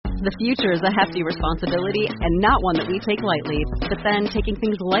The future is a hefty responsibility and not one that we take lightly. But then, taking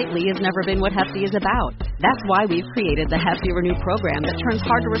things lightly has never been what Hefty is about. That's why we've created the Hefty Renew program that turns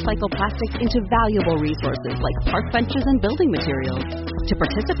hard-to-recycle plastics into valuable resources like park benches and building materials. To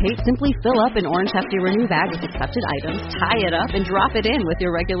participate, simply fill up an orange Hefty Renew bag with accepted items, tie it up, and drop it in with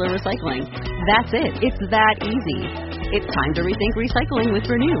your regular recycling. That's it. It's that easy. It's time to rethink recycling with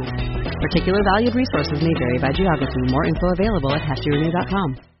Renew. Particular valued resources may vary by geography. More info available at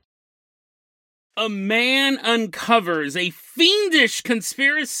heftyrenew.com. A man uncovers a fiendish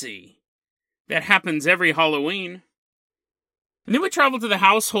conspiracy that happens every Halloween. And then we travel to the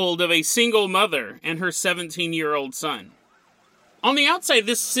household of a single mother and her 17-year-old son. On the outside,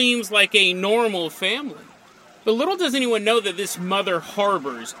 this seems like a normal family. But little does anyone know that this mother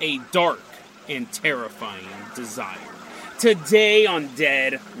harbors a dark and terrifying desire. Today on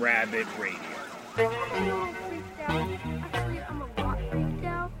Dead Rabbit Radio.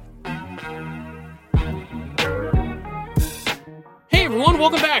 Hey everyone,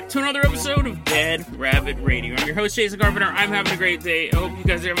 welcome back to another episode of Dead Rabbit Radio. I'm your host, Jason Carpenter. I'm having a great day. I hope you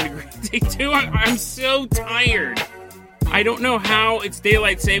guys are having a great day too. I'm so tired. I don't know how it's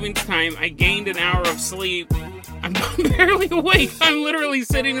daylight savings time. I gained an hour of sleep. I'm barely awake. I'm literally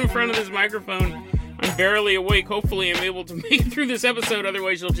sitting in front of this microphone. I'm barely awake. Hopefully I'm able to make it through this episode.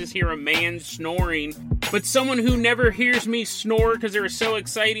 Otherwise you'll just hear a man snoring. But someone who never hears me snore because they're so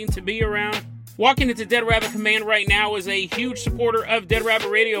exciting to be around. Walking into Dead Rabbit Command right now is a huge supporter of Dead Rabbit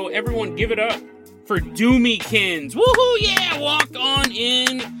Radio. Everyone give it up for Doomykins. Woohoo, yeah! Walk on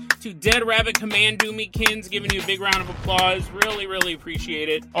in to Dead Rabbit Command, Doomykins. Giving you a big round of applause. Really, really appreciate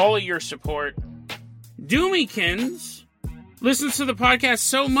it. All of your support. Doomykins listens to the podcast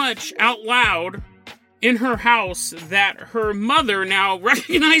so much out loud in her house that her mother now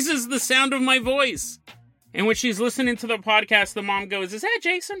recognizes the sound of my voice. And when she's listening to the podcast, the mom goes, "Is that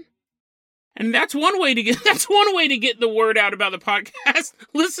Jason?" And that's one way to get the word out about the podcast.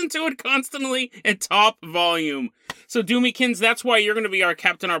 Listen to it constantly at top volume. So Doomykins, that's why you're going to be our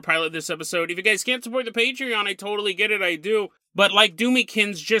captain, our pilot this episode. If you guys can't support the Patreon, I totally get it, I do. But like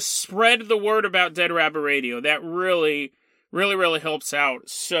Doomykins, just spread the word about Dead Rabbit Radio. That really, really, really helps out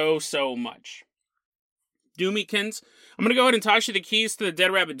so much. Doomykins, I'm going to go ahead and toss you the keys to the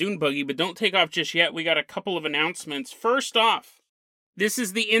Dead Rabbit Dune Buggy, but don't take off just yet. We got a couple of announcements. First off, this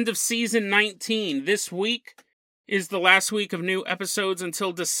is the end of Season 19. This week is the last week of new episodes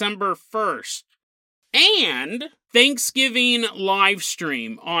until December 1st. And Thanksgiving live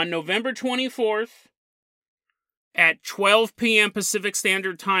stream on November 24th at 12 p.m. Pacific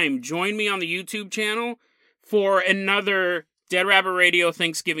Standard Time. Join me on the YouTube channel for another Dead Rabbit Radio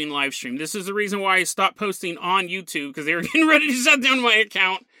Thanksgiving live stream. This is the reason why I stopped posting on YouTube, because they were getting ready to shut down my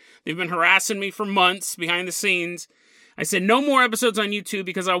account. They've been harassing me for months behind the scenes. I said no more episodes on YouTube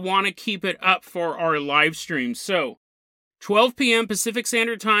because I want to keep it up for our live stream. So, 12 p.m. Pacific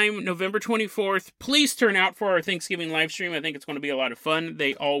Standard Time, November 24th. Please turn out for our Thanksgiving live stream. I think it's going to be a lot of fun.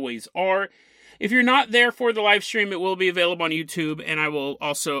 They always are. If you're not there for the live stream, it will be available on YouTube, and I will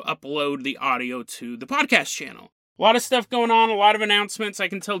also upload the audio to the podcast channel. A lot of stuff going on, a lot of announcements. I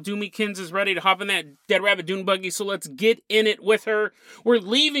can tell Doomykins is ready to hop in that Dead Rabbit Dune Buggy, so let's get in it with her. We're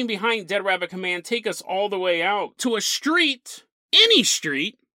leaving behind Dead Rabbit Command. Take us all the way out to a street, any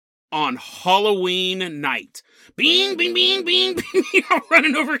street, on Halloween night. Bing, bing, bing, bing, bing.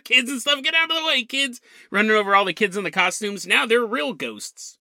 Running over kids and stuff. Get out of the way, kids. Running over all the kids in the costumes. Now they're real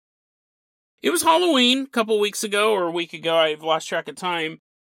ghosts. It was Halloween a couple weeks ago, or a week ago. I've lost track of time.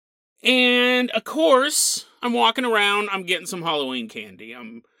 And, of course, I'm walking around, I'm getting some Halloween candy.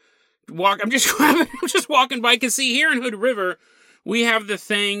 I'm just walking by, because see, here in Hood River, we have the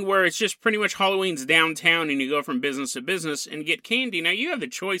thing where it's just pretty much Halloween's downtown, and you go from business to business and get candy. Now, you have the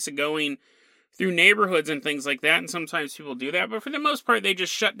choice of going through neighborhoods and things like that, and sometimes people do that, but for the most part, they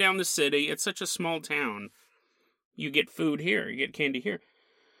just shut down the city. It's such a small town. You get food here, you get candy here.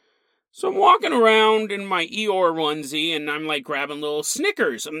 So I'm walking around in my Eeyore onesie, and I'm like grabbing little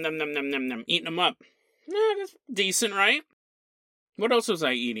Snickers, eating them up. That's decent, right? What else was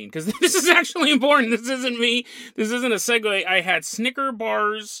I eating? Because this is actually important. This isn't me. This isn't a segue. I had Snicker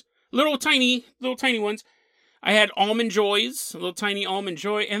bars, little tiny ones. I had Almond Joys, a little tiny Almond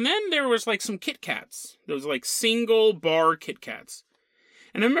Joy, and then there was like some Kit Kats. Those like single bar Kit Kats.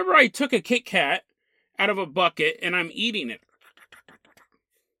 And I remember I took a Kit Kat out of a bucket, and I'm eating it.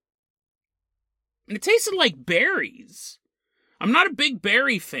 And it tasted like berries. I'm not a big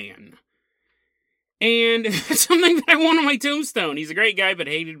berry fan. And it's something that I want on my tombstone. He's a great guy, but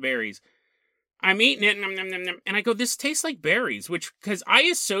hated berries. I'm eating it, and I go, this tastes like berries, because I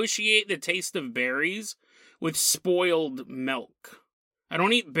associate the taste of berries with spoiled milk. I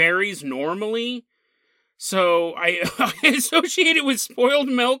don't eat berries normally. So I associate it with spoiled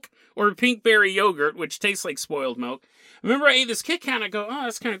milk or pink berry yogurt, which tastes like spoiled milk. I remember I ate this Kit Kat and I go, oh,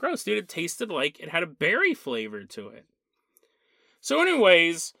 that's kind of gross, dude. It tasted like it had a berry flavor to it. So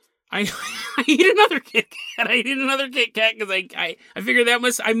anyways, I eat another Kit Kat. I eat another Kit Kat because I figured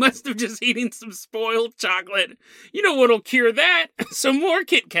I must have just eaten some spoiled chocolate. You know what'll cure that? Some more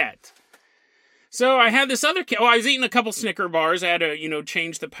Kit Kat. So I had this other I was eating a couple Snicker bars. I had to,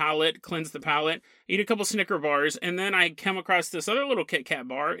 change the palate, cleanse the palate, eat a couple Snicker bars, and then I come across this other little Kit Kat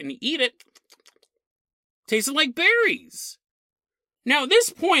bar and eat it. Tasted like berries. Now, at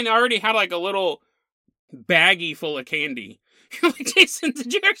this point, I already had like a little baggie full of candy. You're like, Jason,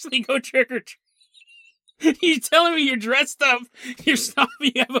 did you actually go trick or treat? You're telling me you're dressed up, you're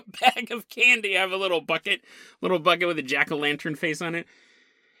stopping, you have a bag of candy, I have a little bucket with a jack-o'-lantern face on it.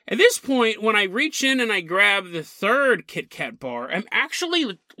 At this point, when I reach in and I grab the third Kit Kat bar, I'm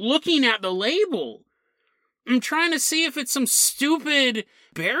actually looking at the label. I'm trying to see if it's some stupid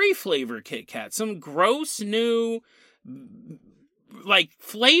berry flavor Kit Kat, some gross new,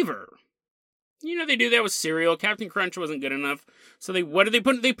 flavor. They do that with cereal. Captain Crunch wasn't good enough. So what did they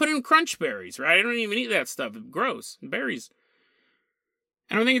put? They put in Crunch Berries, right? I don't even eat that stuff. It's gross. Berries.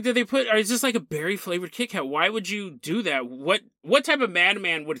 And I'm thinking, is this like a berry-flavored Kit Kat? Why would you do that? What type of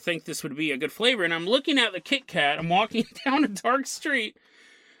madman would think this would be a good flavor? And I'm looking at the Kit Kat. I'm walking down a dark street.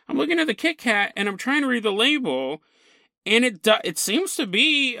 I'm looking at the Kit Kat, and I'm trying to read the label. And it seems to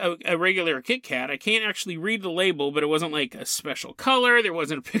be a regular Kit Kat. I can't actually read the label, but it wasn't like a special color. There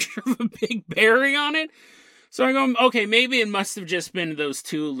wasn't a picture of a big berry on it. So I go, okay, maybe it must have just been those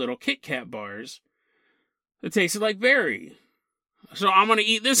two little Kit Kat bars that tasted like berry. So I'm going to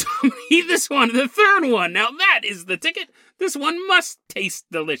eat this one, the third one. Now that is the ticket. This one must taste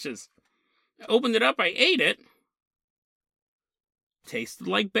delicious. I opened it up, I ate it. Tasted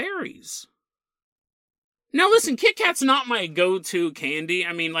like berries. Now listen, Kit Kat's not my go-to candy.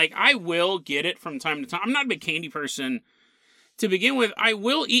 I mean, I will get it from time to time. I'm not a big candy person to begin with. I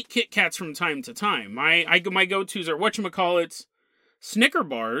will eat Kit Kats from time to time. My go-tos are whatchamacallits, Snicker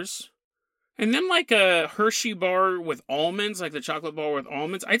bars, and then a Hershey bar with almonds, like the chocolate bar with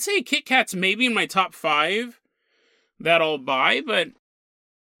almonds. I'd say Kit Kat's maybe in my top 5 that I'll buy, but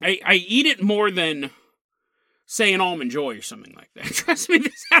I eat it more than, say, an Almond Joy or something like that. Trust me,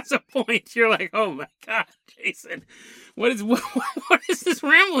 this has a point. You're like, oh my God, Jason, what is this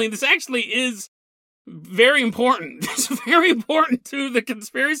rambling? This actually is very important. It's very important to the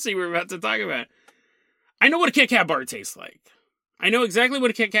conspiracy we're about to talk about. I know what a Kit Kat bar tastes like. I know exactly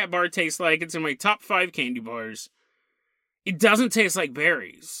what a Kit Kat bar tastes like. It's in my top 5 candy bars. It doesn't taste like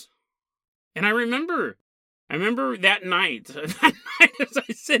berries. And I remember that night as I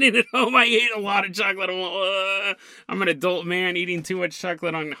was sitting at home, I ate a lot of chocolate. I'm an adult man eating too much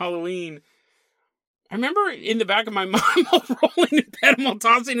chocolate on Halloween. I remember in the back of my mind, I'm all rolling in bed, I'm all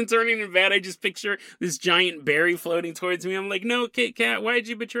tossing and turning in bed. I just picture this giant berry floating towards me. I'm like, no, Kit Kat, why'd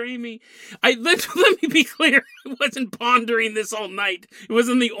you betray me? Let me be clear, I wasn't pondering this all night. It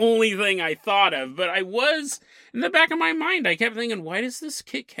wasn't the only thing I thought of, but I was, in the back of my mind, I kept thinking, why does this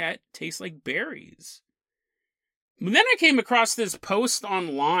Kit Kat taste like berries? But then I came across this post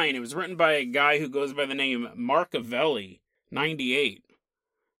online. It was written by a guy who goes by the name Marcavelli98.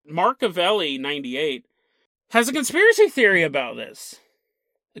 Marcavelli98 has a conspiracy theory about this.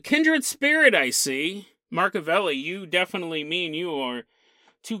 A kindred spirit, I see. Marcavelli, you definitely mean you are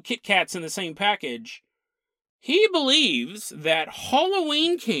 2 Kit Kats in the same package. He believes that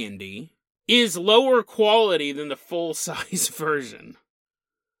Halloween candy is lower quality than the full-size version.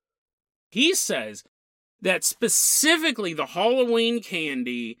 He says that specifically the Halloween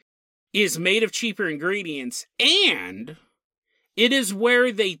candy is made of cheaper ingredients, and it is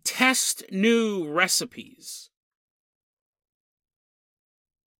where they test new recipes.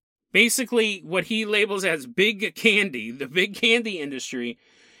 Basically, what he labels as big candy, the big candy industry,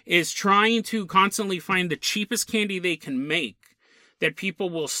 is trying to constantly find the cheapest candy they can make that people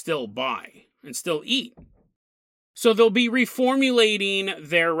will still buy and still eat. So they'll be reformulating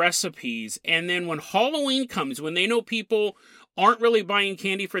their recipes, and then when Halloween comes, when they know people aren't really buying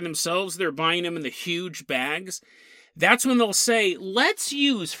candy for themselves, they're buying them in the huge bags, that's when they'll say, let's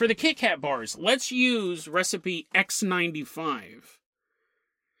use, for the Kit Kat bars, let's use recipe X95.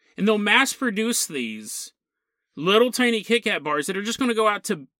 And they'll mass produce these little tiny Kit Kat bars that are just going to go out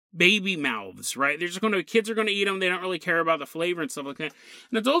to baby mouths, right? Kids are going to eat them. They don't really care about the flavor and stuff like that.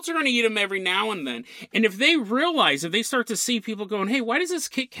 And adults are going to eat them every now and then. And if they start to see people going, hey, why does this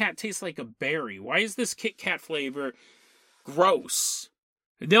Kit Kat taste like a berry? Why is this Kit Kat flavor gross?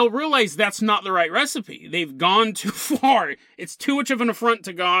 they'll realize that's not the right recipe. They've gone too far. It's too much of an affront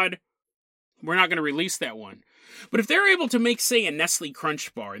to God. We're not going to release that one. But if they're able to make, say, a Nestle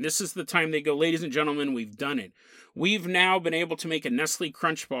Crunch Bar, and this is the time they go, ladies and gentlemen, we've done it. We've now been able to make a Nestle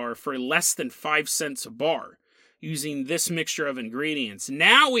Crunch Bar for less than 5 cents a bar using this mixture of ingredients.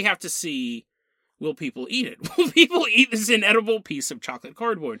 Now we have to see, will people eat it? Will people eat this inedible piece of chocolate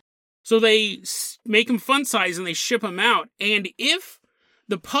cardboard? So they make them fun size and they ship them out. And if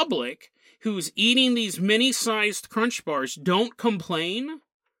the public who's eating these mini-sized Crunch Bars don't complain,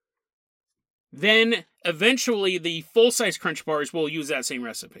 then eventually the full-size Crunch Bars will use that same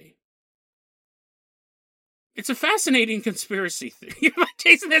recipe. It's a fascinating conspiracy theory.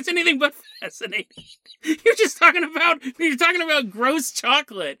 Jason, that's anything but fascinating. You're talking about gross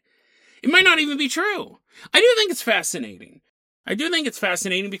chocolate. It might not even be true. I do think it's fascinating.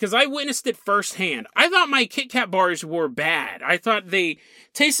 Because I witnessed it firsthand. I thought my Kit Kat bars were bad. I thought they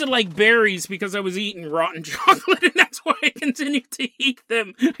tasted like berries because I was eating rotten chocolate, and that's why I continued to eat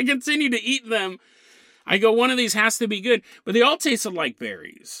them. I go, one of these has to be good, but they all tasted like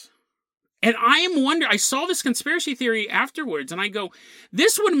berries. And I am wondering, I saw this conspiracy theory afterwards, and I go,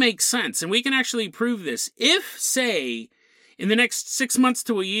 this would make sense, and we can actually prove this. If, say, in the next 6 months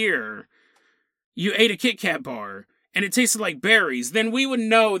to a year, you ate a Kit Kat bar, and it tasted like berries, then we would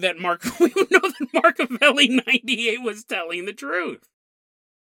know that Marcavelli 98 was telling the truth.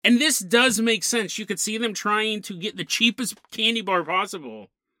 And this does make sense. You could see them trying to get the cheapest candy bar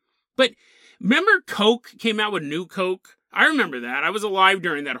possible. But remember Coke came out with New Coke? I remember that. I was alive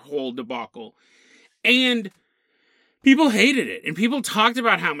during that whole debacle. And people hated it. And people talked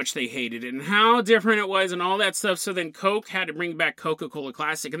about how much they hated it and how different it was and all that stuff. So then Coke had to bring back Coca-Cola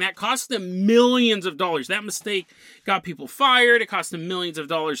Classic. And that cost them millions of dollars. That mistake got people fired. It cost them millions of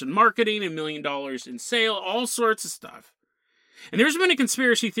dollars in marketing, $1 million in sale, all sorts of stuff. And there's been a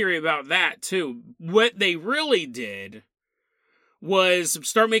conspiracy theory about that too. What they really did was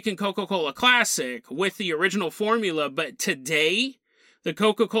start making Coca-Cola Classic with the original formula, but today, the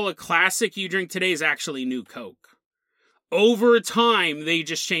Coca-Cola Classic you drink today is actually New Coke. Over time, they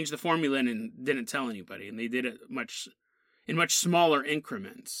just changed the formula and didn't tell anybody, and they did it in much smaller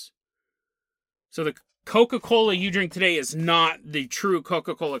increments. So the Coca-Cola you drink today is not the true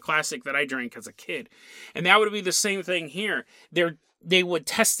Coca-Cola Classic that I drank as a kid. And that would be the same thing here. They would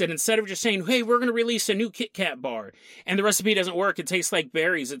test it instead of just saying, hey, we're going to release a new Kit Kat bar, and the recipe doesn't work, it tastes like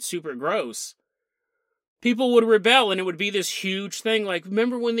berries, it's super gross. People would rebel, and it would be this huge thing. Like,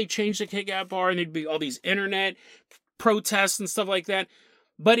 remember when they changed the Kit Kat bar, and there'd be all these internet protests and stuff like that?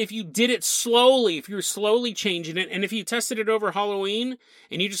 But if you did it slowly, if you were slowly changing it, and if you tested it over Halloween,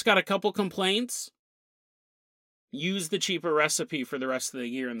 and you just got a couple complaints, use the cheaper recipe for the rest of the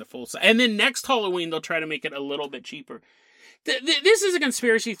year in the full size. And then next Halloween, they'll try to make it a little bit cheaper. This is a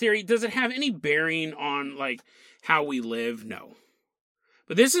conspiracy theory. Does it have any bearing on, like, how we live? No.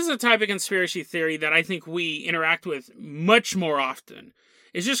 But this is a type of conspiracy theory that I think we interact with much more often.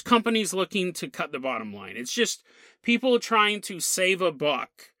 It's just companies looking to cut the bottom line. It's just people trying to save a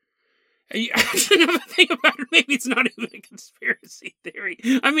buck. Actually, another thing about it, maybe it's not even a conspiracy theory.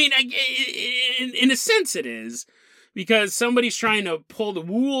 I mean, in a sense it is, because somebody's trying to pull the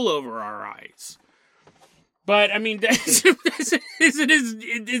wool over our eyes. But, I mean, is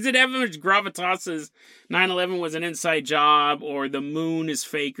it ever much gravitas as 9/11 was an inside job or the moon is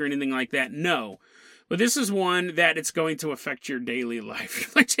fake or anything like that? No. But this is one that it's going to affect your daily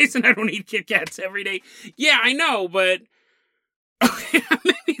life. Like, Jason, I don't eat Kit Kats every day. Yeah, I know, but okay,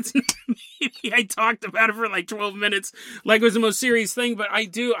 maybe I talked about it for like 12 minutes like it was the most serious thing, but I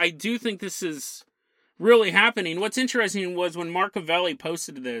do think this is really happening. What's interesting was when Marcavelli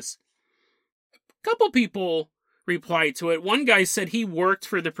posted this, a couple people replied to it. One guy said he worked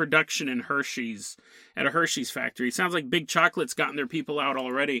for the production in Hershey's, at a Hershey's factory. It sounds like Big Chocolate's gotten their people out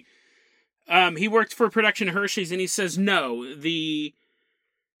already. He worked for production at Hershey's, and he says, no, the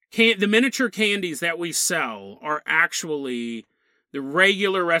miniature candies that we sell are actually the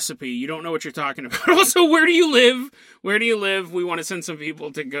regular recipe. You don't know what you're talking about. Also, where do you live? Where do you live? We want to send some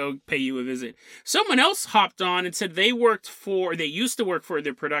people to go pay you a visit. Someone else hopped on and said they used to work for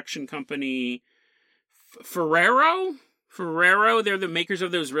the production company Ferrero. They're the makers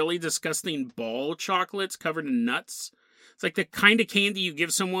of those really disgusting ball chocolates covered in nuts. It's like the kind of candy you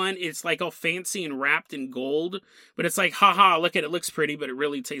give someone. It's like all fancy and wrapped in gold, but it's like, haha, look at it, looks pretty, but it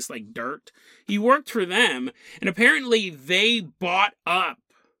really tastes like dirt. He worked for them, and apparently they bought up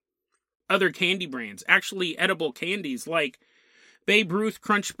other candy brands, actually edible candies like Babe Ruth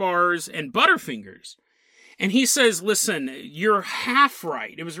Crunch Bars and Butterfingers. And he says, listen, you're half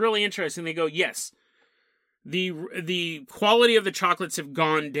right. It was really interesting. They go, yes, the quality of the chocolates have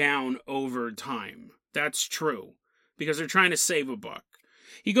gone down over time. That's true, because they're trying to save a buck.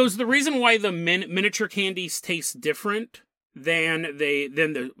 He goes, the reason why the miniature candies taste different than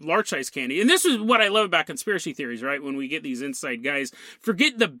the large size candy, and this is what I love about conspiracy theories, right? When we get these inside guys,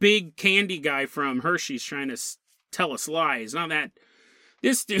 forget the big candy guy from Hershey's trying to tell us lies. Not that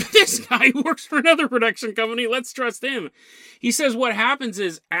this guy works for another production company. Let's trust him. He says what happens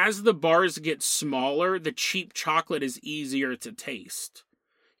is as the bars get smaller, the cheap chocolate is easier to taste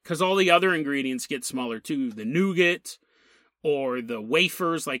because all the other ingredients get smaller too. The nougat, or the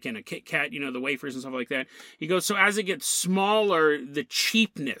wafers, like in a Kit Kat, the wafers and stuff like that. He goes, so as it gets smaller, the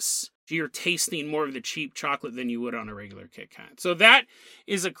cheapness, you're tasting more of the cheap chocolate than you would on a regular Kit Kat. So that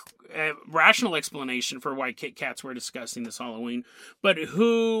is a rational explanation for why Kit Kats were disgusting this Halloween. But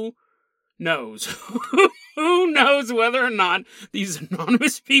who knows? Who knows whether or not these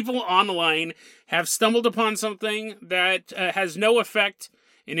anonymous people online have stumbled upon something that has no effect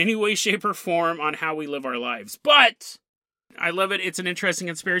in any way, shape, or form on how we live our lives. But I love it. It's an interesting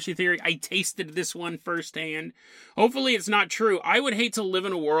conspiracy theory. I tasted this one firsthand. Hopefully it's not true. I would hate to live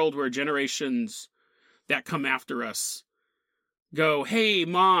in a world where generations that come after us go, hey,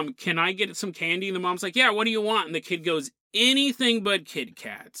 Mom, can I get some candy? And the mom's like, yeah, what do you want? And the kid goes, anything but Kit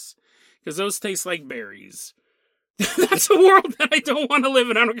Kats, because those taste like berries. That's a world that I don't want to live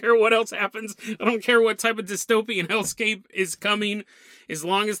in. I don't care what else happens. I don't care what type of dystopian hellscape is coming, as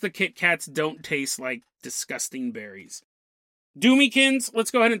long as the Kit Kats don't taste like disgusting berries. Doomykins, let's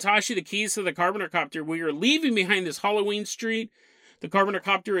go ahead and toss you the keys to the Carpenter Copter. We are leaving behind this Halloween street. The Carpenter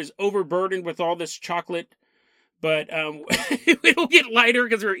Copter is overburdened with all this chocolate, but it'll get lighter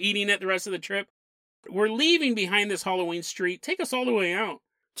because we're eating it the rest of the trip. We're leaving behind this Halloween street. Take us all the way out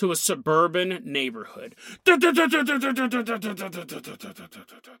to a suburban neighborhood.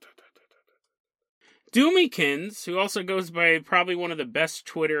 Doomykins, who also goes by probably one of the best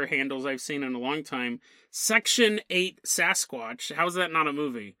Twitter handles I've seen in a long time, Section 8 Sasquatch. How's that not a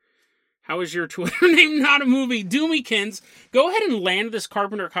movie? How is your Twitter name not a movie? Doomykins, go ahead and land this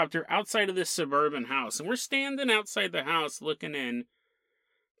Carpenter Copter outside of this suburban house. And we're standing outside the house looking in,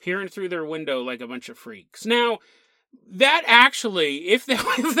 peering through their window like a bunch of freaks. Now, that actually, if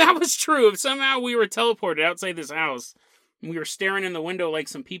that was true, if somehow we were teleported outside this house, we were staring in the window like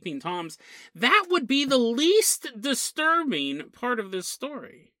some peeping toms, that would be the least disturbing part of this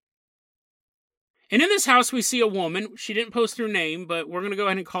story. And in this house, we see a woman. She didn't post her name, but we're going to go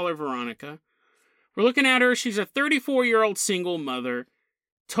ahead and call her Veronica. We're looking at her. She's a 34-year-old single mother.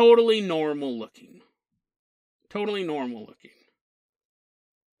 Totally normal looking. Totally normal looking.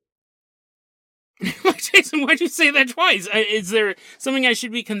 Jason, why'd you say that twice? Is there something I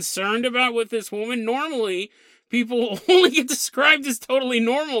should be concerned about with this woman? Normally, people only get described as totally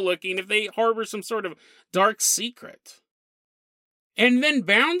normal looking if they harbor some sort of dark secret. And then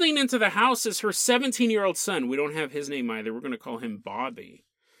bounding into the house is her 17-year-old son. We don't have his name either. We're going to call him Bobby.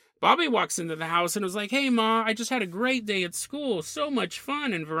 Bobby walks into the house and was like, hey, Ma, I just had a great day at school. So much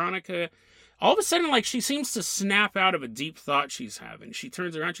fun. And Veronica, all of a sudden, like, she seems to snap out of a deep thought she's having. She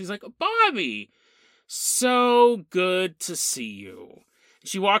turns around. She's like, Bobby, so good to see you.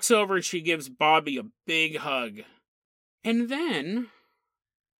 She walks over and she gives Bobby a big hug. And then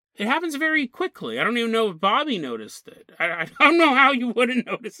it happens very quickly. I don't even know if Bobby noticed it. I don't know how you wouldn't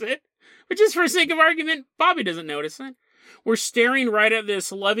notice it. But just for sake of argument, Bobby doesn't notice it. We're staring right at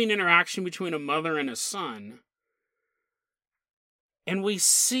this loving interaction between a mother and a son. And we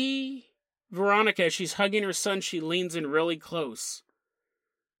see Veronica, as she's hugging her son, she leans in really close.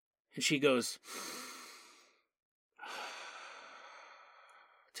 And she goes,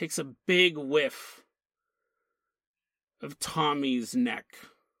 takes a big whiff of Tommy's neck.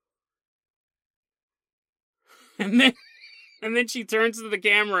 And then she turns to the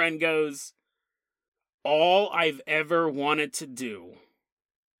camera and goes, all I've ever wanted to do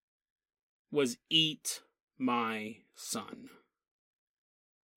was eat my son.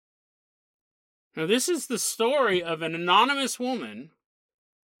 Now, this is the story of an anonymous woman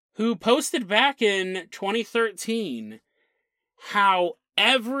who posted back in 2013 how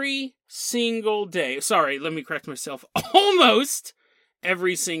every single day, sorry, let me correct myself, almost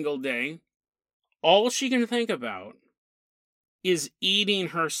every single day, all she can think about is eating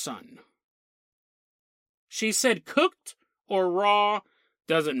her son. She said cooked or raw,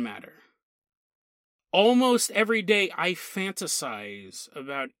 doesn't matter. Almost every day I fantasize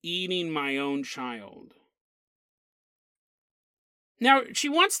about eating my own child. Now, she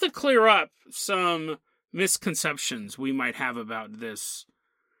wants to clear up some misconceptions we might have about this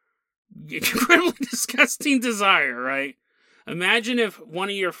incredibly disgusting desire, right? Imagine if one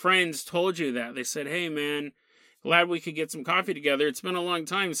of your friends told you that. They said, hey, man, glad we could get some coffee together. It's been a long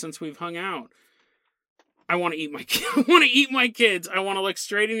time since we've hung out. I want to eat my kids. I want to eat my kids. I want to look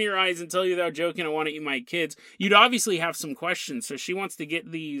straight in your eyes and tell you without joking, I want to eat my kids. You'd obviously have some questions, so she wants to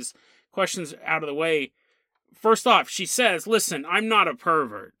get these questions out of the way. First off, she says, listen, I'm not a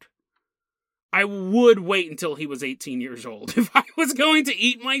pervert. I would wait until he was 18 years old. If I was going to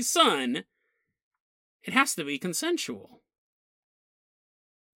eat my son, it has to be consensual.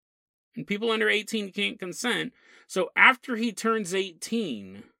 And people under 18 can't consent. So after he turns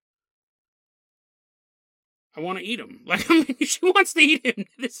 18, I want to eat him. Like, I mean, she wants to eat him.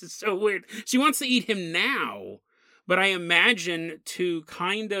 This is so weird. She wants to eat him now, but I imagine to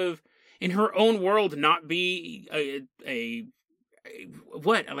kind of, in her own world, not be like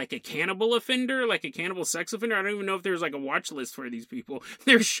a cannibal offender, like a cannibal sex offender. I don't even know if there's like a watch list for these people.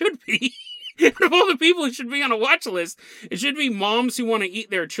 There should be. Of all the people who should be on a watch list, it should be moms who want to eat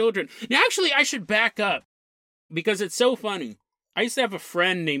their children. Now, actually, I should back up because it's so funny. I used to have a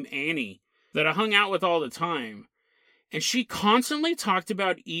friend named Annie that I hung out with all the time, and she constantly talked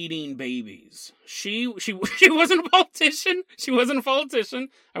about eating babies. She wasn't a politician. She wasn't a politician.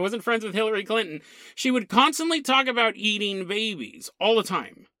 I wasn't friends with Hillary Clinton. She would constantly talk about eating babies all the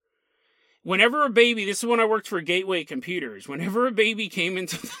time. Whenever a baby, this is when I worked for Gateway Computers, whenever a baby came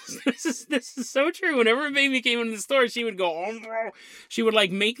into, this is so true, whenever a baby came into the store, she would go, oh, she would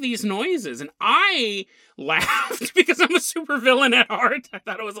like make these noises, and I laughed because I'm a supervillain at heart. I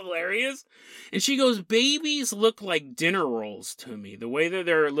thought it was hilarious. And she goes, babies look like dinner rolls to me, the way that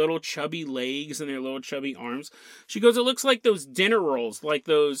their little chubby legs and their little chubby arms. She goes, it looks like those dinner rolls, like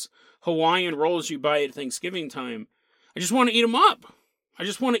those Hawaiian rolls you buy at Thanksgiving time. I just want to eat them up. I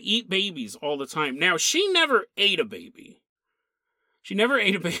just want to eat babies all the time. Now, she never ate a baby. She never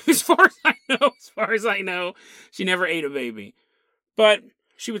ate a baby, as far as I know. As far as I know, she never ate a baby. But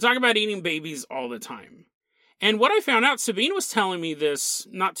she would talk about eating babies all the time. And what I found out, Sabine was telling me this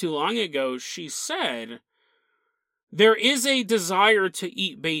not too long ago. She said, there is a desire to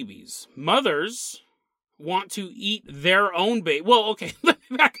eat babies. Mothers want to eat their own baby. Well, okay, let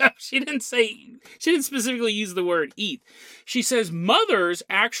me back up. She didn't specifically use the word eat. She says mothers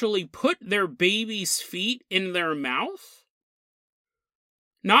actually put their baby's feet in their mouth.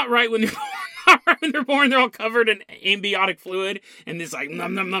 Not right when they're born. They're all covered in amniotic fluid and it's like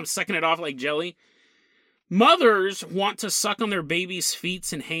nom nom nom, sucking it off like jelly. Mothers want to suck on their baby's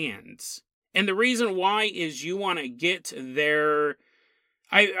feet and hands. And the reason why is you want to get their...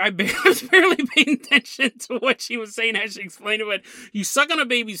 I was barely paying attention to what she was saying as she explained it, but you suck on a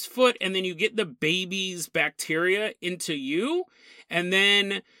baby's foot and then you get the baby's bacteria into you, and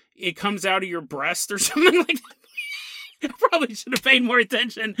then it comes out of your breast or something like that. I probably should have paid more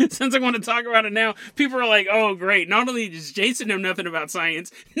attention since I want to talk about it now. People are like, oh, great. Not only does Jason know nothing about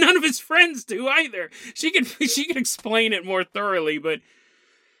science, none of his friends do either. She could explain it more thoroughly, but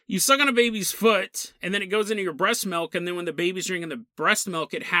you suck on a baby's foot, and then it goes into your breast milk, and then when the baby's drinking the breast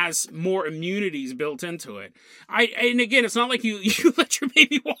milk, it has more immunities built into it. And again, it's not like you let your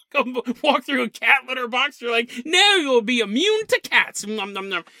baby walk through a cat litter box. You're like, no, you'll be immune to cats. Nom, nom,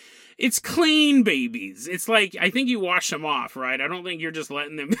 nom. It's clean babies. It's like, I think you wash them off, right? I don't think you're just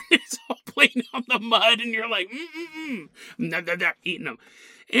letting them, it's all playing on the mud, and you're like, eating them.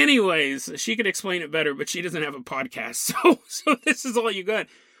 Anyways, she could explain it better, but she doesn't have a podcast, so this is all you got.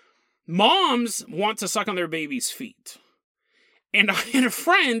 Moms want to suck on their baby's feet. And I had a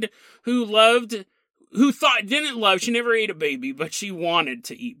friend she never ate a baby, but she wanted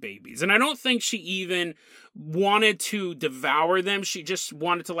to eat babies. And I don't think she even wanted to devour them. She just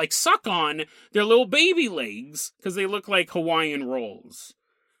wanted to like suck on their little baby legs because they look like Hawaiian rolls.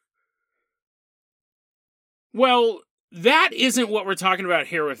 Well, that isn't what we're talking about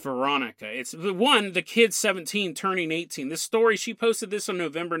here with Veronica. It's the kid's 17, turning 18. This story, she posted this on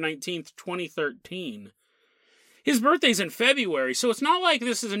November 19th, 2013. His birthday's in February, so it's not like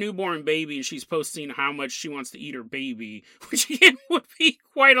this is a newborn baby and she's posting how much she wants to eat her baby, which again would be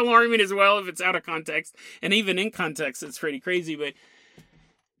quite alarming as well if it's out of context. And even in context, it's pretty crazy, but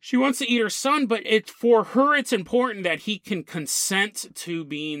she wants to eat her son, but for her, it's important that he can consent to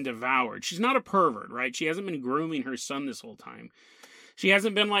being devoured. She's not a pervert, right? She hasn't been grooming her son this whole time. She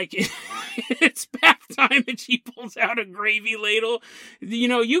hasn't been like, it's bath time and she pulls out a gravy ladle. You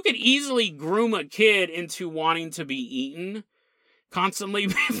know, you could easily groom a kid into wanting to be eaten constantly.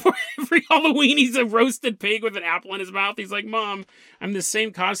 Before every Halloween, he's a roasted pig with an apple in his mouth. He's like, Mom, I'm the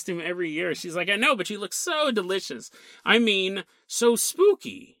same costume every year. She's like, I know, but you look so delicious. I mean, so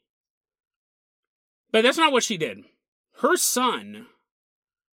spooky. But that's not what she did. Her son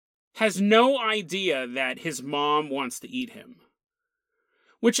has no idea that his mom wants to eat him.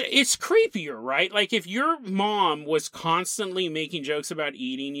 Which, it's creepier, right? Like, if your mom was constantly making jokes about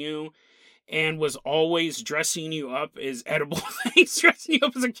eating you and was always dressing you up as edible things, dressing you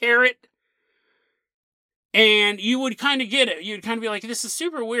up as a carrot, and you would kind of get it. You'd kind of be like, this is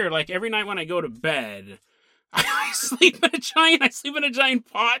super weird. Like, every night when I go to bed, I sleep in a giant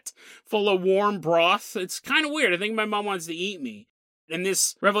pot full of warm broth. It's kind of weird. I think my mom wants to eat me. And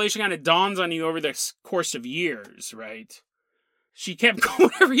this revelation kind of dawns on you over the course of years, right? She kept going,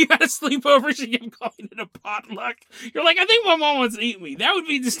 whenever you had a sleepover, she kept calling it a potluck. You're like, I think my mom wants to eat me. That would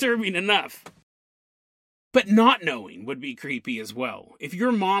be disturbing enough. But not knowing would be creepy as well. If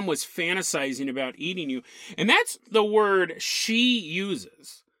your mom was fantasizing about eating you, and that's the word she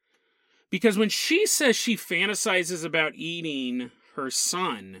uses. Because when she says she fantasizes about eating her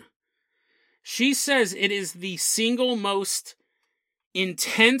son, she says it is the single most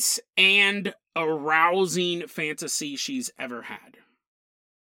intense and arousing fantasy she's ever had.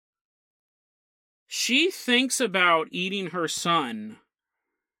 She thinks about eating her son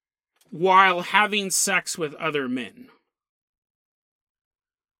while having sex with other men.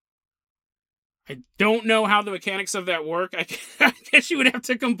 I don't know how the mechanics of that work. I guess she would have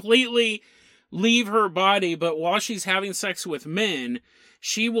to completely leave her body, but while she's having sex with men,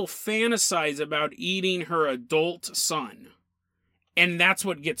 she will fantasize about eating her adult son. And that's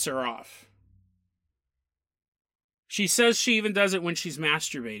what gets her off. She says she even does it when she's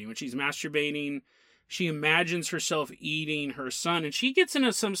masturbating. When she's masturbating, she imagines herself eating her son. And she gets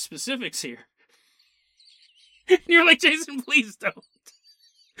into some specifics here. And you're like, Jason, please don't.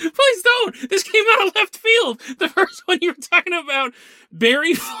 Please don't. This came out of left field. The first one you were talking about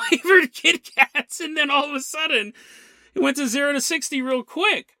berry-flavored Kit Kats, and then all of a sudden, it went to 0 to 60 real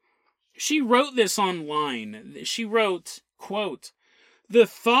quick. She wrote this online. She wrote, quote, "The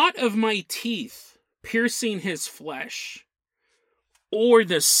thought of my teeth piercing his flesh, or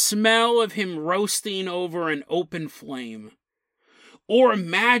the smell of him roasting over an open flame, or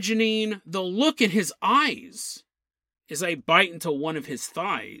imagining the look in his eyes as I bite into one of his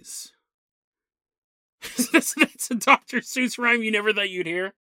thighs." That's a Dr. Seuss rhyme you never thought you'd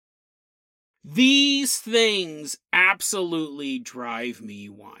hear. These things absolutely drive me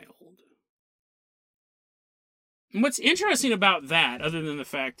wild. And what's interesting about that, other than the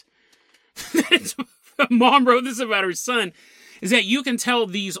fact that mom wrote this about her son, is that you can tell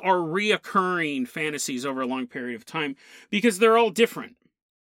these are reoccurring fantasies over a long period of time because they're all different.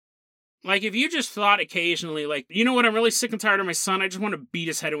 Like, if you just thought occasionally, like, you know what, I'm really sick and tired of my son, I just want to beat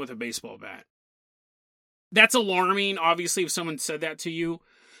his head in with a baseball bat. That's alarming, obviously, if someone said that to you.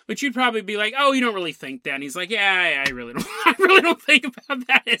 But you'd probably be like, oh, you don't really think that. And he's like, yeah, I really don't think about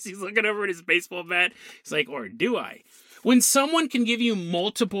that, as he's looking over at his baseball bat. He's like, or do I? When someone can give you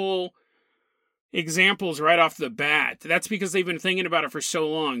multiple examples right off the bat, that's because they've been thinking about it for so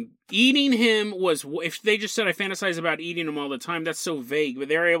long. Eating him was, if they just said, I fantasize about eating him all the time, that's so vague. But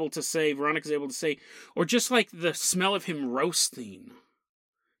they're able to say, Veronica's able to say, or just like the smell of him roasting.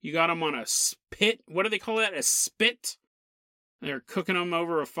 You got him on a spit. What do they call that? A spit? They're cooking him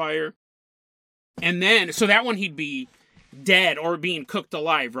over a fire. And then, so that one he'd be dead or being cooked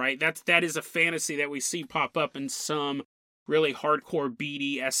alive, right? That is a fantasy that we see pop up in some really hardcore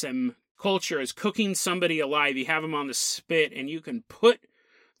BDSM culture, is cooking somebody alive. You have them on the spit, and you can put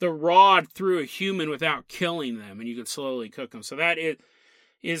the rod through a human without killing them, and you can slowly cook them. So that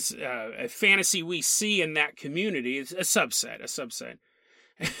is a fantasy we see in that community. It's a subset.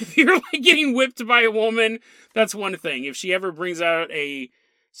 If you're like getting whipped by a woman, that's one thing. If she ever brings out a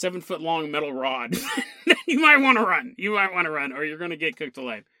 7-foot-long metal rod, then you might want to run. Or you're going to get cooked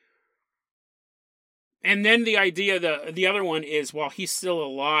alive. And then the idea, the other one is while he's still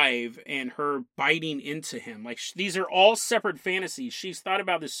alive and her biting into him. Like, these are all separate fantasies. She's thought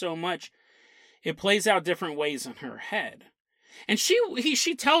about this so much, it plays out different ways in her head. And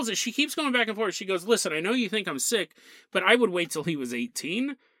she tells us, she keeps going back and forth. She goes, listen, I know you think I'm sick, but I would wait till he was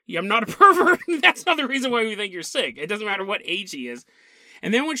 18. Yeah, I'm not a pervert. That's not the reason why we think you're sick. It doesn't matter what age he is.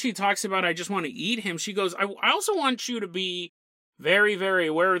 And then when she talks about, I just want to eat him, she goes, I also want you to be very, very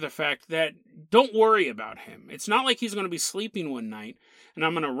aware of the fact that don't worry about him. It's not like he's going to be sleeping one night and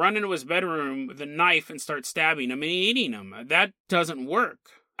I'm going to run into his bedroom with a knife and start stabbing him and eating him. That doesn't work.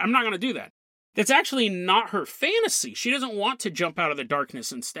 I'm not going to do that. That's actually not her fantasy. She doesn't want to jump out of the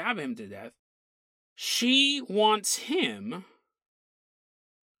darkness and stab him to death. She wants him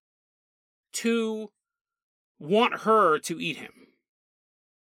to want her to eat him.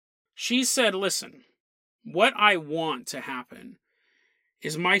 She said, listen, what I want to happen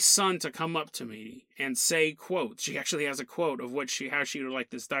is my son to come up to me and say, quote, she actually has a quote of how she would like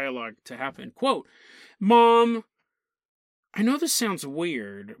this dialogue to happen. Quote, Mom, I know this sounds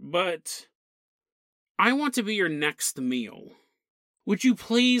weird, but I want to be your next meal. Would you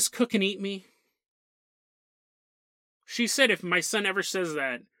please cook and eat me? She said if my son ever says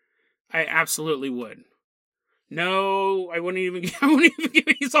that, I absolutely would. No, I wouldn't even give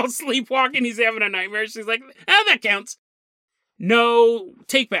him, he's all sleepwalking, he's having a nightmare. She's like, that counts. No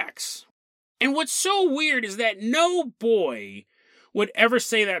take-backs. And what's so weird is that no boy would ever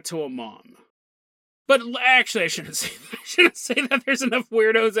say that to a mom. But actually, I shouldn't say that. There's enough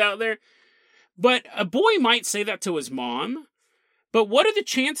weirdos out there. But a boy might say that to his mom. But what are the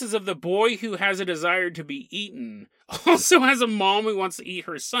chances of the boy who has a desire to be eaten also has a mom who wants to eat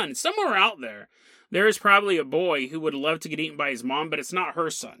her son? Somewhere out there is probably a boy who would love to get eaten by his mom, but it's not her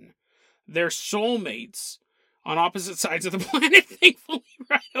son. They're soulmates on opposite sides of the planet, thankfully,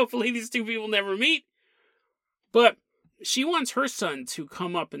 right? Hopefully these two people never meet. But she wants her son to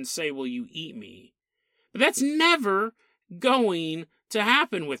come up and say, will you eat me? But that's never going to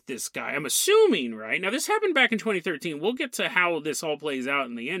happen with this guy. I'm assuming, right? Now, this happened back in 2013. We'll get to how this all plays out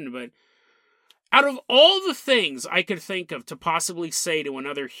in the end, but out of all the things I could think of to possibly say to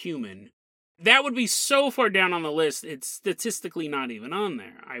another human, that would be so far down on the list, it's statistically not even on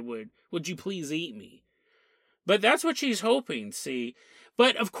there. Would you please eat me? But that's what she's hoping, see?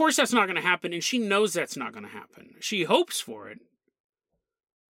 But of course that's not going to happen, and she knows that's not going to happen. She hopes for it.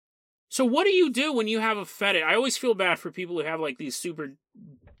 So what do you do when you have a fetish? I always feel bad for people who have like these super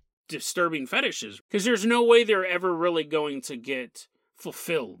disturbing fetishes, because there's no way they're ever really going to get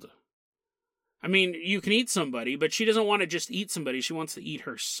fulfilled. I mean, you can eat somebody, but she doesn't want to just eat somebody. She wants to eat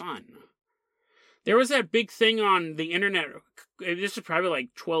her son. There was that big thing on the internet. This was probably like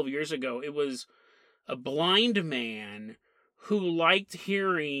 12 years ago. It was a blind man who liked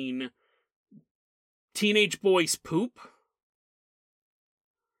hearing teenage boys poop.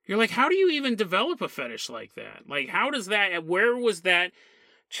 You're like, how do you even develop a fetish like that? Like, where was that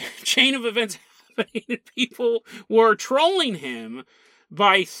chain of events happening? People were trolling him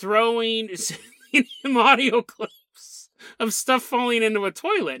by sending him audio clips of stuff falling into a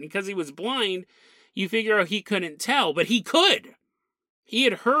toilet. And because he was blind, you figure he couldn't tell, but he could. He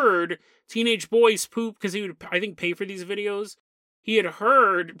had heard teenage boys poop because he would, I think, pay for these videos. He had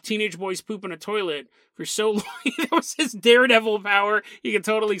heard teenage boys poop in a toilet for so long. That was his daredevil power. He could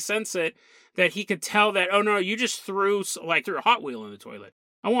totally sense it, that he could tell that, oh no, you just threw a Hot Wheel in the toilet.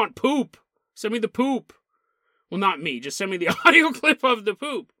 I want poop. Send me the poop. Well, not me. Just send me the audio clip of the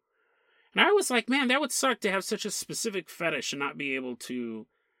poop. And I was like, man, that would suck to have such a specific fetish and not be able to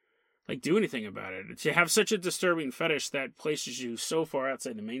do anything about it. To have such a disturbing fetish that places you so far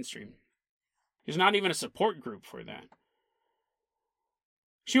outside the mainstream. There's not even a support group for that.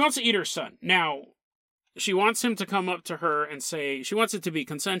 She wants to eat her son. Now, she wants him to come up to her and say, she wants it to be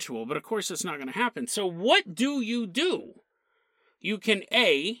consensual, but of course it's not going to happen. So what do? You can,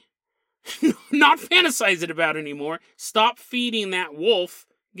 A, not fantasize it about anymore. Stop feeding that wolf.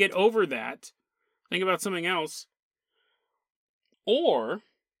 Get over that. Think about something else. Or,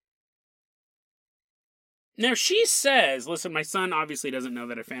 now she says, listen, my son obviously doesn't know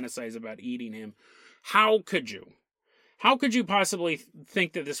that I fantasize about eating him. How could you? How could you possibly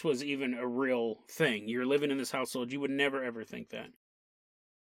think that this was even a real thing? You're living in this household. You would never, ever think that.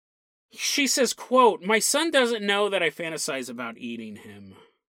 She says, quote, my son doesn't know that I fantasize about eating him.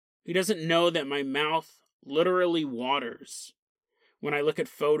 He doesn't know that my mouth literally waters when I look at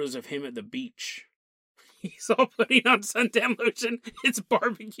photos of him at the beach. He's all putting on suntan lotion. It's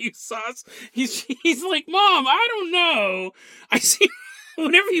barbecue sauce. He's like, Mom, I don't know. I see...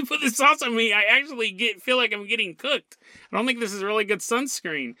 Whenever you put the sauce on me, I actually feel like I'm getting cooked. I don't think this is really good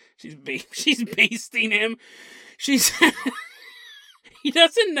sunscreen. She's basting him. He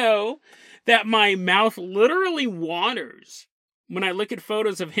doesn't know that my mouth literally waters when I look at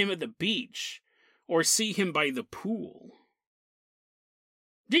photos of him at the beach or see him by the pool.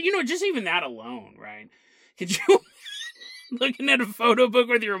 Just even that alone, right? Could you looking at a photo book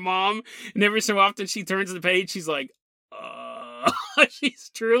with your mom, and every so often she turns the page, she's like, she's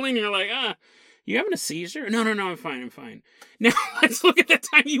drooling, and you're like, you having a seizure? No, I'm fine. Now, let's look at the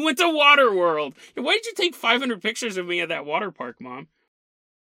time you went to Waterworld. Why did you take 500 pictures of me at that water park, Mom?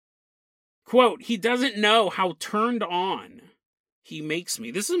 Quote, he doesn't know how turned on he makes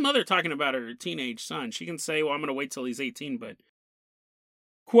me. This is a mother talking about her teenage son. She can say, well, I'm going to wait till he's 18, but...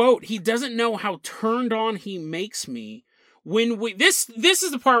 Quote, he doesn't know how turned on he makes me when we... This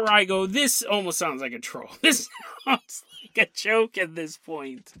is the part where I go, this almost sounds like a troll. This sounds like a joke at this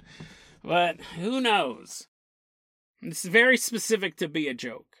point. But who knows? It's very specific to be a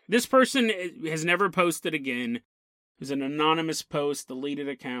joke. This person has never posted again. It was an anonymous post, deleted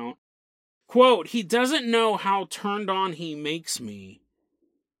account. Quote, he doesn't know how turned on he makes me.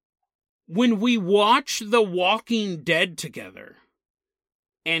 When we watch The Walking Dead together,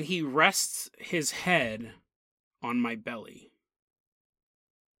 and he rests his head on my belly.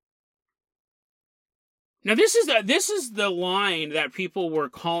 Now this is the line that people were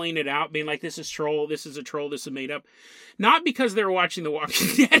calling it out, being like, this is troll, this is a troll, this is made up. Not because they were watching The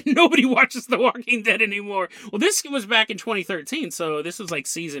Walking Dead. Nobody watches The Walking Dead anymore. Well, this was back in 2013, so this is like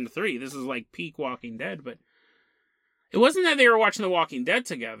season 3. This is like peak Walking Dead, but it wasn't that they were watching The Walking Dead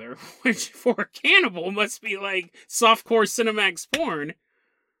together, which for a cannibal must be like softcore Cinemax porn.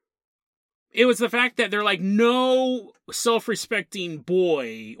 It was the fact that they're like, no self-respecting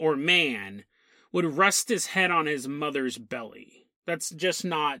boy or man would rest his head on his mother's belly. That's just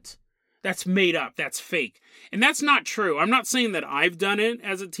not, that's made up, that's fake. And that's not true. I'm not saying that I've done it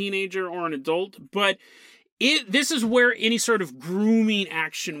as a teenager or an adult, but this is where any sort of grooming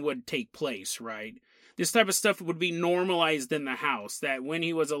action would take place, right? This type of stuff would be normalized in the house, that when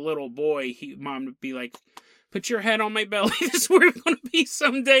he was a little boy, mom would be like, put your head on my belly. This is where you're going to be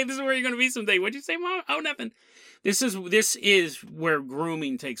someday. This is where you're going to be someday. What'd you say, Mom? Oh, nothing. This is where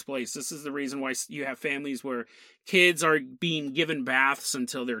grooming takes place. This is the reason why you have families where kids are being given baths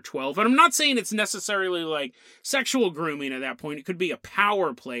until they're 12. And I'm not saying it's necessarily like sexual grooming at that point. It could be a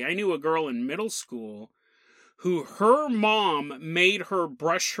power play. I knew a girl in middle school who her mom made her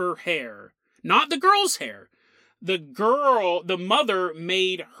brush her hair. Not the girl's hair. The mother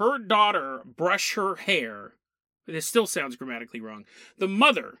made her daughter brush her hair. This still sounds grammatically wrong. The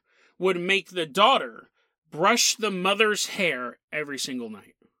mother would make the daughter brush the mother's hair every single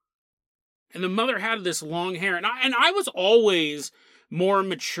night. And the mother had this long hair. And I was always more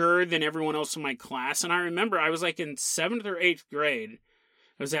mature than everyone else in my class. And I remember I was like in 7th or 8th grade.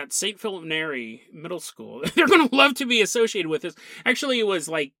 I was at St. Philip Neri Middle School. They're going to love to be associated with this. Actually, it was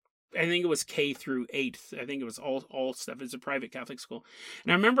like, I think it was K through 8th. I think it was all stuff. It's a private Catholic school.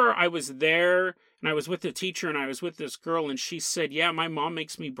 And I remember I was there and I was with the teacher and I was with this girl and she said, yeah, my mom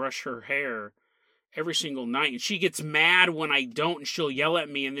makes me brush her hair every single night. And she gets mad when I don't and she'll yell at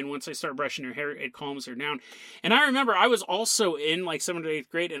me. And then once I start brushing her hair, it calms her down. And I remember I was also in like 7th or 8th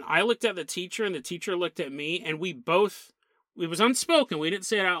grade and I looked at the teacher and the teacher looked at me and it was unspoken. We didn't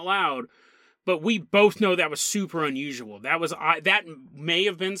say it out loud. But we both know that was super unusual. That may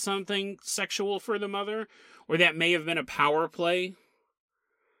have been something sexual for the mother, or that may have been a power play.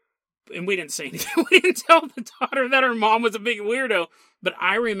 And we didn't say anything. We didn't tell the daughter that her mom was a big weirdo. But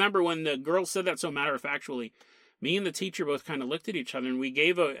I remember when the girl said that so matter-of-factually, me and the teacher both kind of looked at each other and we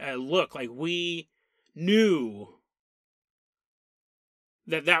gave a look like we knew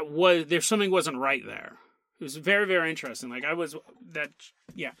that there's something wasn't right there. It was very, very interesting.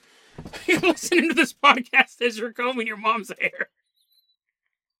 Yeah. You're listening to this podcast as you're combing your mom's hair.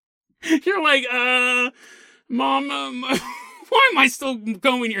 You're like, Mom, why am I still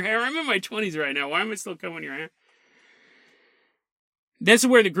combing your hair? I'm in my 20s right now. Why am I still combing your hair? This is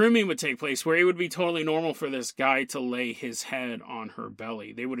where the grooming would take place, where it would be totally normal for this guy to lay his head on her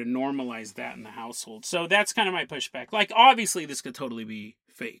belly. They would have normalized that in the household. So that's kind of my pushback. Like, obviously, this could totally be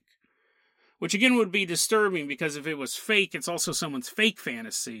fake. Which again would be disturbing because if it was fake, it's also someone's fake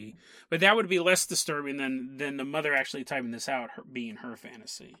fantasy. But that would be less disturbing than the mother actually typing this out, being her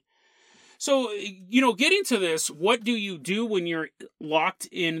fantasy. So, getting to this, what do you do when you're locked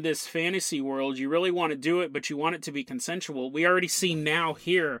in this fantasy world? You really want to do it, but you want it to be consensual. We already see now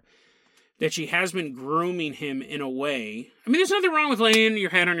here that she has been grooming him in a way. I mean, there's nothing wrong with laying your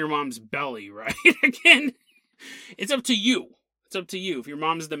head on your mom's belly, right? Again, it's up to you. It's up to you. If your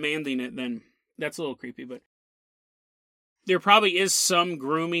mom's demanding it, then that's a little creepy, but there probably is some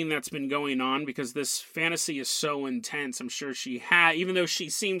grooming that's been going on because this fantasy is so intense. I'm sure she had, even though she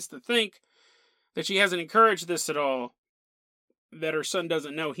seems to think that she hasn't encouraged this at all, that her son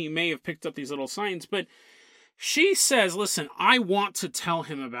doesn't know. He may have picked up these little signs, but she says, listen, I want to tell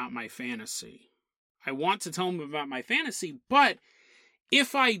him about my fantasy. I want to tell him about my fantasy, but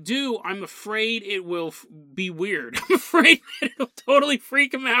if I do, I'm afraid it will be weird. I'm afraid that it'll totally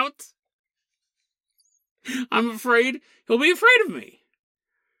freak him out. I'm afraid he'll be afraid of me,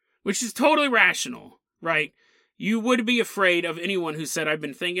 which is totally rational, right? You would be afraid of anyone who said, I've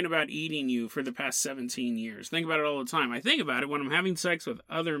been thinking about eating you for the past 17 years. Think about it all the time. I think about it when I'm having sex with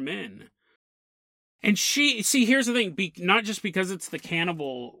other men. And here's the thing, not just because it's the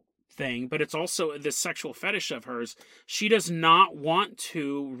cannibal thing, but it's also this sexual fetish of hers. She does not want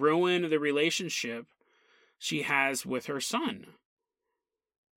to ruin the relationship she has with her son.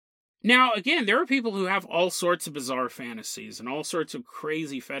 Now, again, there are people who have all sorts of bizarre fantasies and all sorts of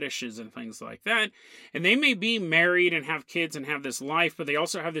crazy fetishes and things like that. And they may be married and have kids and have this life, but they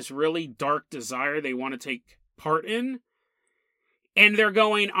also have this really dark desire they want to take part in. And they're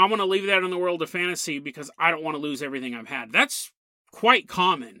going, I'm going to leave that in the world of fantasy because I don't want to lose everything I've had. That's quite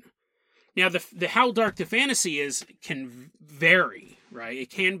common. Now, the how dark the fantasy is can vary, right? It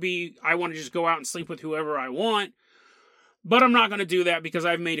can be, I want to just go out and sleep with whoever I want, but I'm not going to do that because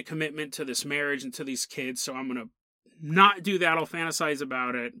I've made a commitment to this marriage and to these kids, so I'm going to not do that. I'll fantasize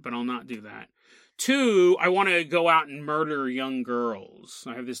about it, but I'll not do that. 2, I want to go out and murder young girls.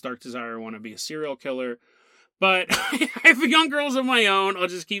 I have this dark desire. I want to be a serial killer, but I have young girls of my own. I'll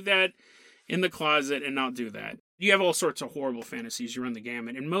just keep that in the closet and not do that. You have all sorts of horrible fantasies. You run the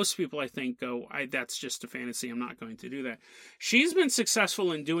gamut. And most people, I think, go, that's just a fantasy. I'm not going to do that. She's been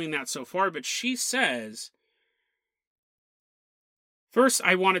successful in doing that so far, but she says, first,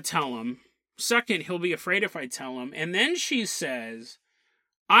 I want to tell him. Second, he'll be afraid if I tell him. And then she says,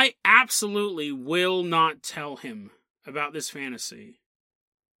 I absolutely will not tell him about this fantasy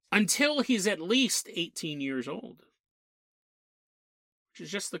until he's at least 18 years old, which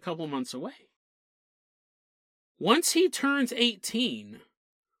is just a couple months away. Once he turns 18,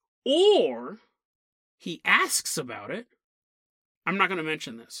 or he asks about it, I'm not going to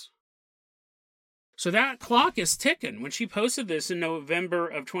mention this. So that clock is ticking. When she posted this in November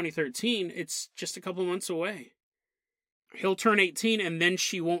of 2013, it's just a couple months away. He'll turn 18 and then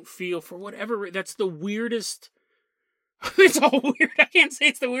she won't feel for whatever. That's the weirdest. It's all weird. I can't say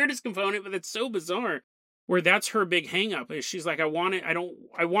it's the weirdest component, but it's so bizarre. Where that's her big hang up is she's like, I want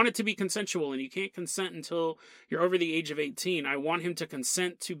it to be consensual, and you can't consent until you're over the age of 18. I want him to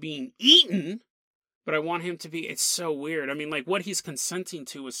consent to being eaten, but I want him to be, it's so weird. I mean, like, what he's consenting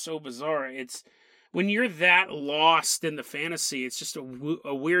to is so bizarre. It's, when you're that lost in the fantasy, it's just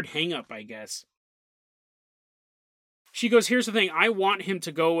a weird hang up, I guess. She goes, here's the thing, I want him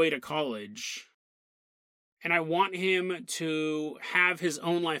to go away to college, and I want him to have his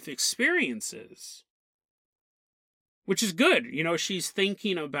own life experiences. Which is good. You know, she's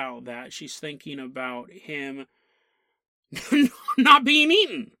thinking about that. She's thinking about him not being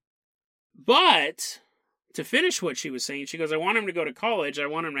eaten. But to finish what she was saying, she goes, I want him to go to college. I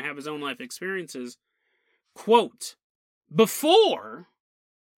want him to have his own life experiences. Quote, before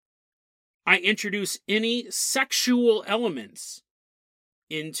I introduce any sexual elements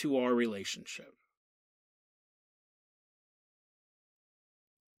into our relationship.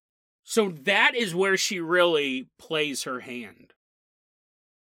 So that is where she really plays her hand.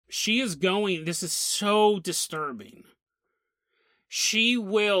 She is going, this is so disturbing. She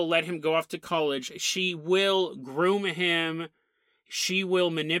will let him go off to college. She will groom him. She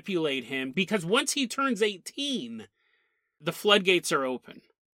will manipulate him. Because once he turns 18, the floodgates are open.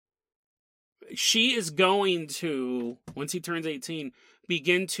 She is going to, once he turns 18,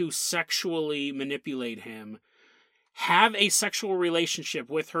 begin to sexually manipulate him. Have a sexual relationship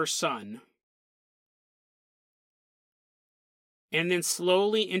with her son, and then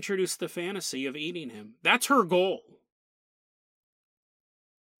slowly introduce the fantasy of eating him. That's her goal.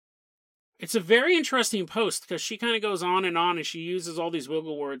 It's a very interesting post because she kind of goes on and she uses all these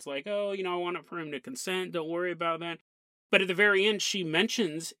wiggle words like, oh, I want it for him to consent. Don't worry about that. But at the very end, she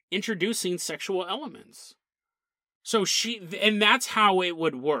mentions introducing sexual elements. So and that's how it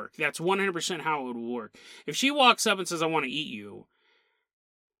would work. That's 100% how it would work. If she walks up and says, I want to eat you,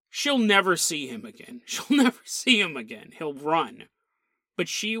 she'll never see him again. She'll never see him again. He'll run. But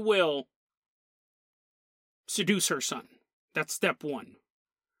she will seduce her son. That's step 1.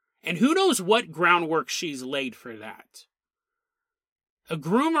 And who knows what groundwork she's laid for that. A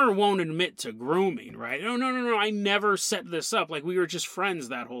groomer won't admit to grooming, right? No, I never set this up. Like, we were just friends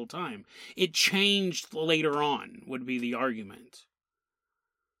that whole time. It changed later on, would be the argument.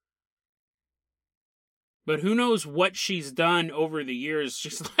 But who knows what she's done over the years.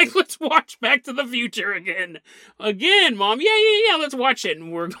 She's like, let's watch Back to the Future again. Again, Mom. Yeah, let's watch it.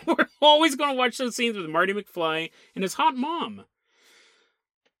 And we're always going to watch those scenes with Marty McFly and his hot mom.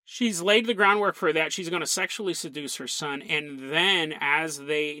 She's laid the groundwork for that. She's going to sexually seduce her son. And then as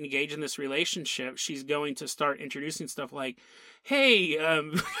they engage in this relationship, she's going to start introducing stuff like, hey,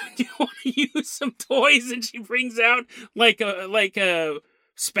 do you want to use some toys? And she brings out like a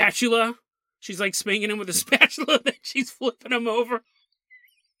spatula. She's like spanking him with a spatula. Then she's flipping him over.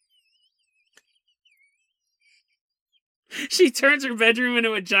 She turns her bedroom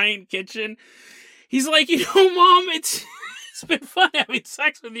into a giant kitchen. He's like, Mom, it's it's been fun having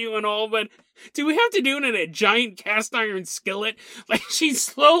sex with you and all, but do we have to do it in a giant cast iron skillet? Like, she's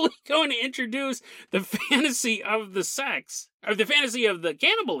slowly going to introduce the fantasy of the sex, or the fantasy of the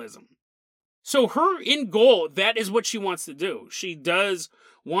cannibalism. So her end goal, that is what she wants to do. She does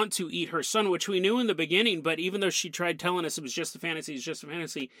want to eat her son, which we knew in the beginning, but even though she tried telling us it was just a fantasy, it's just a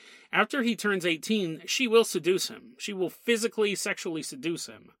fantasy, after he turns 18, she will seduce him. She will physically, sexually seduce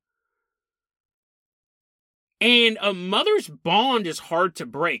him. And a mother's bond is hard to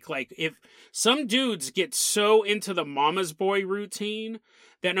break. Like, if some dudes get so into the mama's boy routine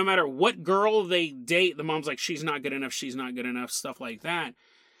that no matter what girl they date, the mom's like, she's not good enough, stuff like that.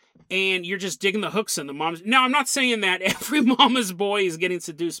 And you're just digging the hooks in the mom's. Now, I'm not saying that every mama's boy is getting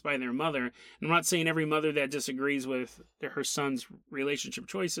seduced by their mother. I'm not saying every mother that disagrees with her son's relationship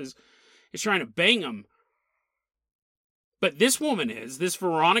choices is trying to bang him. But this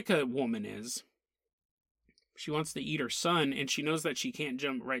Veronica woman is. She wants to eat her son, and she knows that she can't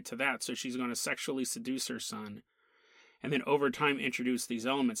jump right to that, so she's going to sexually seduce her son, and then over time introduce these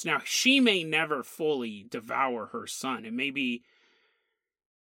elements. Now, she may never fully devour her son. It may be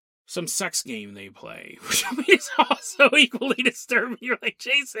some sex game they play, which I mean is also equally disturbing. You're like,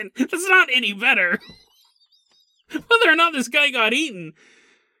 Jason, that's not any better. Whether or not this guy got eaten,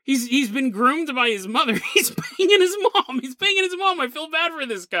 he's been groomed by his mother. He's banging his mom. I feel bad for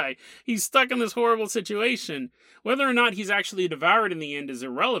this guy. He's stuck in this horrible situation. Whether or not he's actually devoured in the end is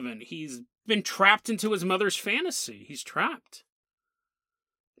irrelevant. He's been trapped into his mother's fantasy. He's trapped.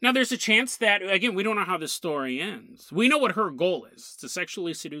 Now, there's a chance that, again, we don't know how this story ends. We know what her goal is, to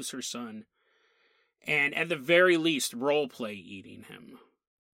sexually seduce her son, and at the very least, role play eating him.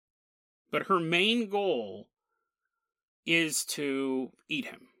 But her main goal is to eat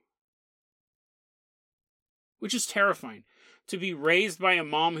him. Which is terrifying. To be raised by a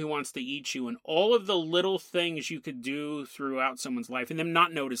mom who wants to eat you, and all of the little things you could do throughout someone's life, and them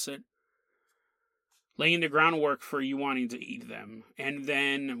not notice it. Laying the groundwork for you wanting to eat them, and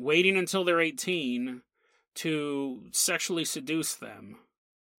then waiting until they're 18 to sexually seduce them.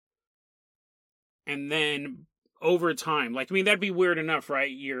 And then over time, like, I mean, that'd be weird enough, right?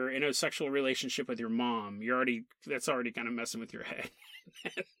 You're in a sexual relationship with your mom. That's already kind of messing with your head.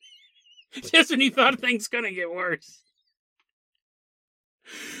 Just when you thought things gonna get worse.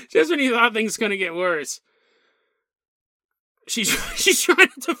 She's trying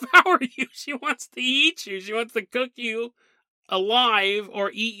to devour you. She wants to eat you. She wants to cook you alive or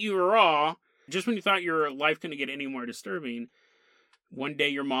eat you raw. Just when you thought your life couldn't get any more disturbing, one day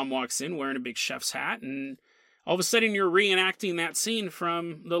your mom walks in wearing a big chef's hat, and all of a sudden you're reenacting that scene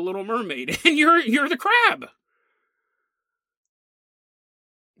from The Little Mermaid, and you're the crab.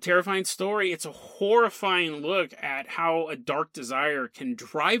 Terrifying story. It's a horrifying look at how a dark desire can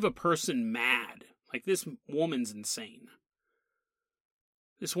drive a person mad. Like, this woman's insane.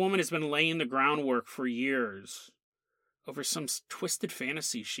 This woman has been laying the groundwork for years over some twisted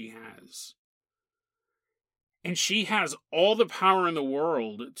fantasy she has. And she has all the power in the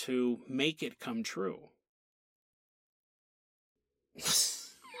world to make it come true.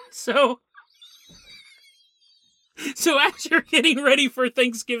 So as you're getting ready for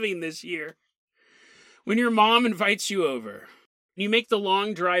Thanksgiving this year, when your mom invites you over, you make the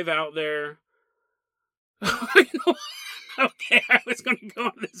long drive out there. Okay, I was going to go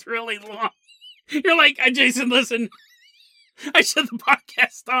on this really long. You're like, Jason, listen. I shut the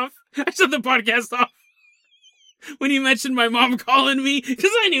podcast off. When you mentioned my mom calling me, because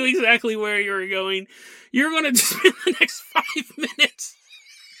I knew exactly where you were going. You're going to spend the next 5 minutes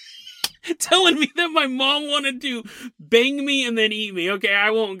telling me that my mom wanted to bang me and then eat me. Okay, I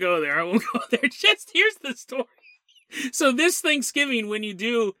won't go there. Just, here's the story. So this Thanksgiving, when you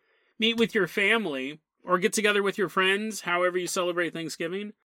do meet with your family, or get together with your friends, however you celebrate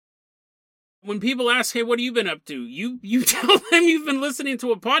Thanksgiving, when people ask, hey, what have you been up to? You tell them you've been listening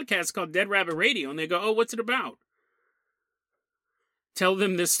to a podcast called Dead Rabbit Radio, and they go, oh, what's it about? Tell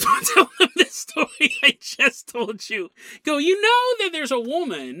them this story I just told you. Go, you know that there's a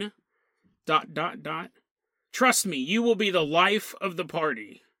woman, ... Trust me, you will be the life of the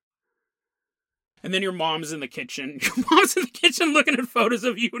party. And then your mom's in the kitchen. Your mom's in the kitchen looking at photos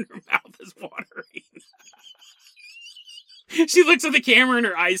of you and her mouth is watering. She looks at the camera and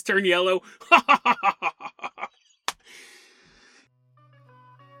her eyes turn yellow.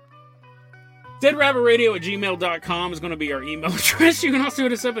 DeadRabbitRadio@gmail.com is going to be our email address. You can also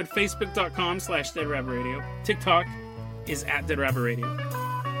hit us up at Facebook.com/DeadRabbitRadio. TikTok is @DeadRabbitRadio.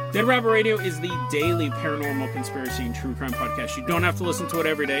 Dead Rabbit Radio is the daily paranormal conspiracy and true crime podcast. You don't have to listen to it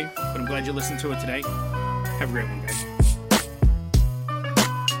every day, but I'm glad you listened to it today. Have a great one, guys.